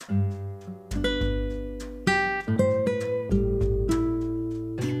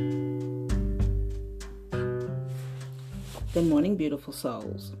morning, beautiful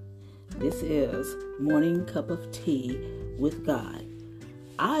souls. This is Morning Cup of Tea with God.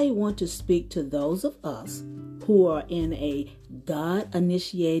 I want to speak to those of us who are in a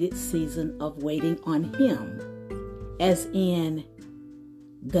God-initiated season of waiting on Him. As in,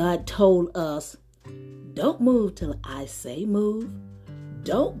 God told us, don't move till I say move.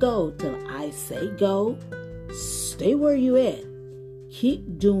 Don't go till I say go. Stay where you at.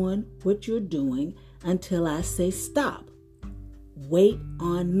 Keep doing what you're doing until I say stop. Wait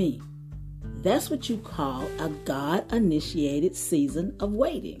on me. That's what you call a God-initiated season of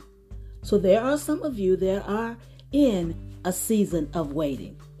waiting. So there are some of you that are in a season of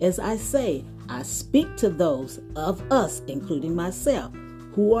waiting. As I say, I speak to those of us, including myself,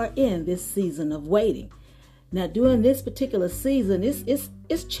 who are in this season of waiting. Now, during this particular season,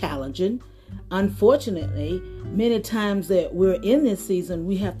 it's challenging. Unfortunately, many times that we're in this season,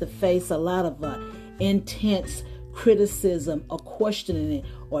 we have to face a lot of intense criticism or questioning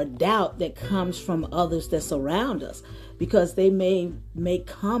or doubt that comes from others that surround us, because they may make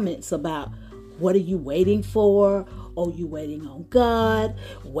comments about, what are you waiting for? Oh, you waiting on God?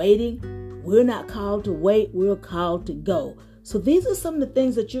 Waiting? We're not called to wait, we're called to go. So these are some of the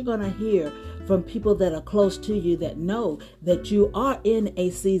things that you're going to hear from people that are close to you that know that you are in a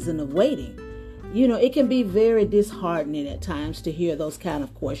season of waiting. You know, it can be very disheartening at times to hear those kind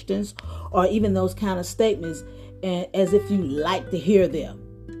of questions or even those kind of statements, as if you like to hear them.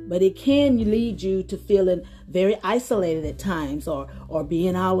 But it can lead you to feeling very isolated at times or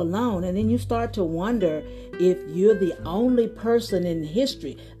being all alone. And then you start to wonder if you're the only person in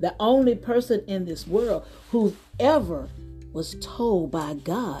history, the only person in this world who ever was told by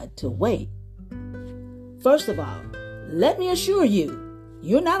God to wait. First of all, let me assure you,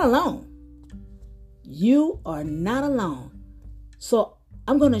 you're not alone. You are not alone. So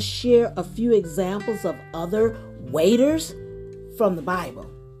I'm going to share a few examples of other waiters from the Bible.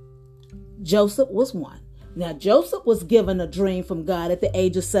 Joseph was one. Now, Joseph was given a dream from God at the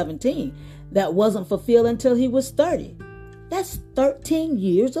age of 17 that wasn't fulfilled until he was 30. That's 13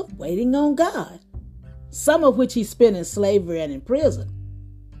 years of waiting on God, some of which he spent in slavery and in prison.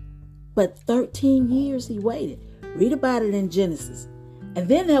 But 13 years he waited. Read about it in Genesis. And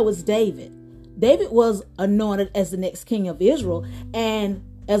then there was David. David was anointed as the next king of Israel and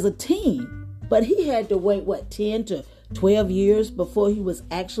as a teen, but he had to wait, 10 to 12 years before he was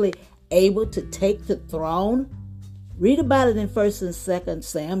actually able to take the throne? Read about it in 1st and 2nd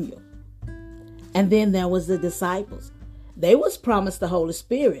Samuel. And then there was the disciples. They was promised the Holy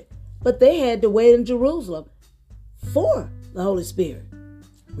Spirit, but they had to wait in Jerusalem for the Holy Spirit.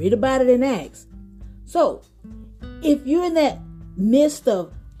 Read about it in Acts. So, if you're in that midst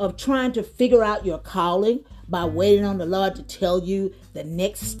of trying to figure out your calling by waiting on the Lord to tell you the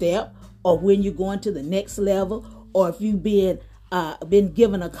next step or when you're going to the next level, or if you've been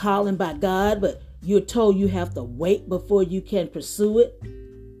given a calling by God, but you're told you have to wait before you can pursue it,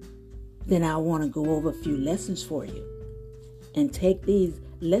 then I want to go over a few lessons for you and take these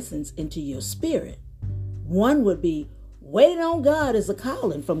lessons into your spirit. One would be, waiting on God is a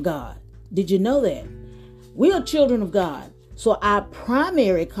calling from God. Did you know that? We are children of God. So our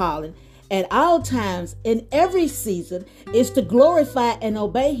primary calling at all times in every season is to glorify and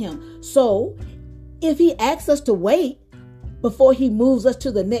obey Him. So if He asks us to wait before He moves us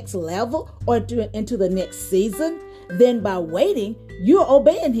to the next level or into the next season, then by waiting, you're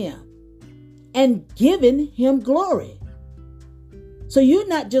obeying Him and giving Him glory. So you're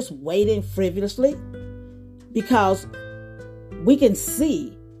not just waiting frivolously, because we can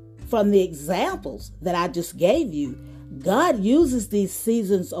see from the examples that I just gave you, God uses these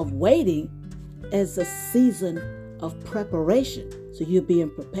seasons of waiting as a season of preparation. So you're being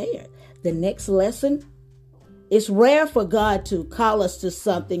prepared. The next lesson, it's rare for God to call us to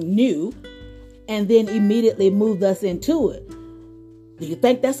something new and then immediately move us into it. Do you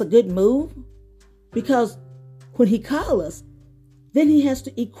think that's a good move? Because when He calls us, then He has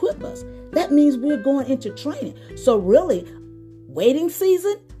to equip us. That means we're going into training. So really, waiting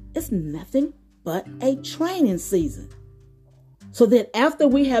season is nothing but a training season. So that after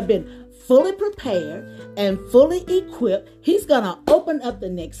we have been fully prepared and fully equipped, He's going to open up the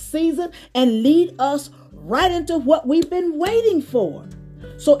next season and lead us right into what we've been waiting for.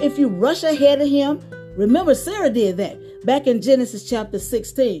 So if you rush ahead of Him, remember Sarah did that back in Genesis chapter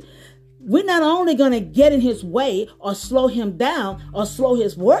 16. We're not only going to get in His way or slow Him down or slow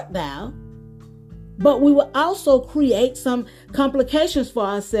His work down, but we will also create some complications for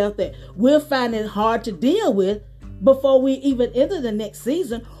ourselves that we'll find it hard to deal with before we even enter the next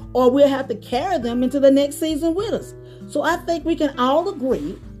season, or we'll have to carry them into the next season with us. So I think we can all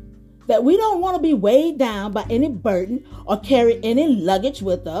agree that we don't want to be weighed down by any burden or carry any luggage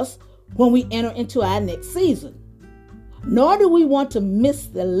with us when we enter into our next season. Nor do we want to miss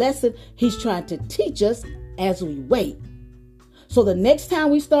the lesson he's trying to teach us as we wait. So the next time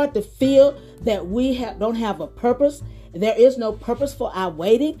we start to feel that we don't have a purpose, there is no purpose for our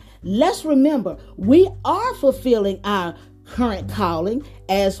waiting, let's remember we are fulfilling our current calling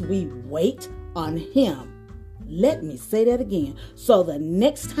as we wait on him. Let me say that again. So the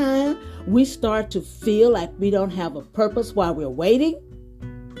next time we start to feel like we don't have a purpose while we're waiting,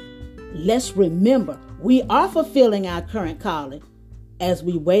 let's remember we are fulfilling our current calling as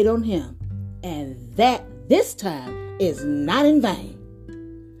we wait on him. And that this time is not in vain.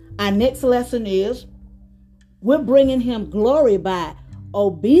 Our next lesson is we're bringing him glory by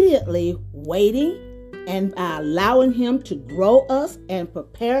obediently waiting and by allowing him to grow us and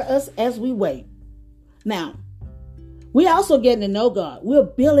prepare us as we wait. Now, we also getting to know God. We're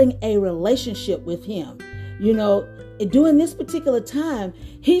building a relationship with him. You know, during this particular time,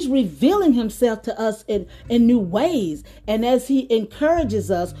 he's revealing himself to us in new ways. And as he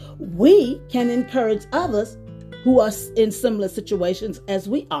encourages us, we can encourage others who are in similar situations as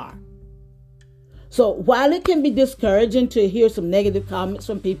we are. So while it can be discouraging to hear some negative comments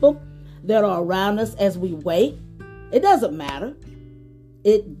from people that are around us as we wait, it doesn't matter.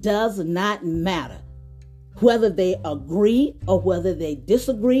 It does not matter whether they agree or whether they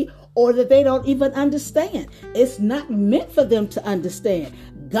disagree or that they don't even understand. It's not meant for them to understand.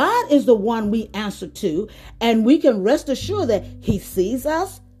 God is the one we answer to, and we can rest assured that he sees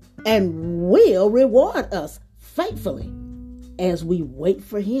us and will reward us faithfully as we wait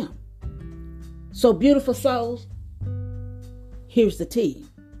for him. So, beautiful souls, here's the tea.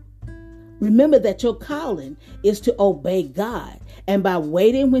 Remember that your calling is to obey God. And by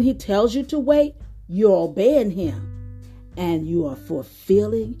waiting when he tells you to wait, you're obeying him and you are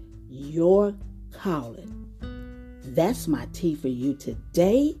fulfilling your calling. That's my tea for you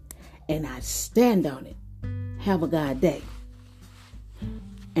today, and I stand on it. Have a God day.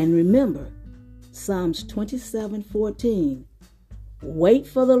 And remember, Psalms 27:14, wait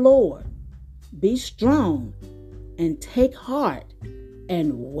for the Lord, be strong, and take heart,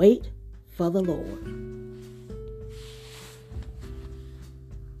 and wait for the Lord.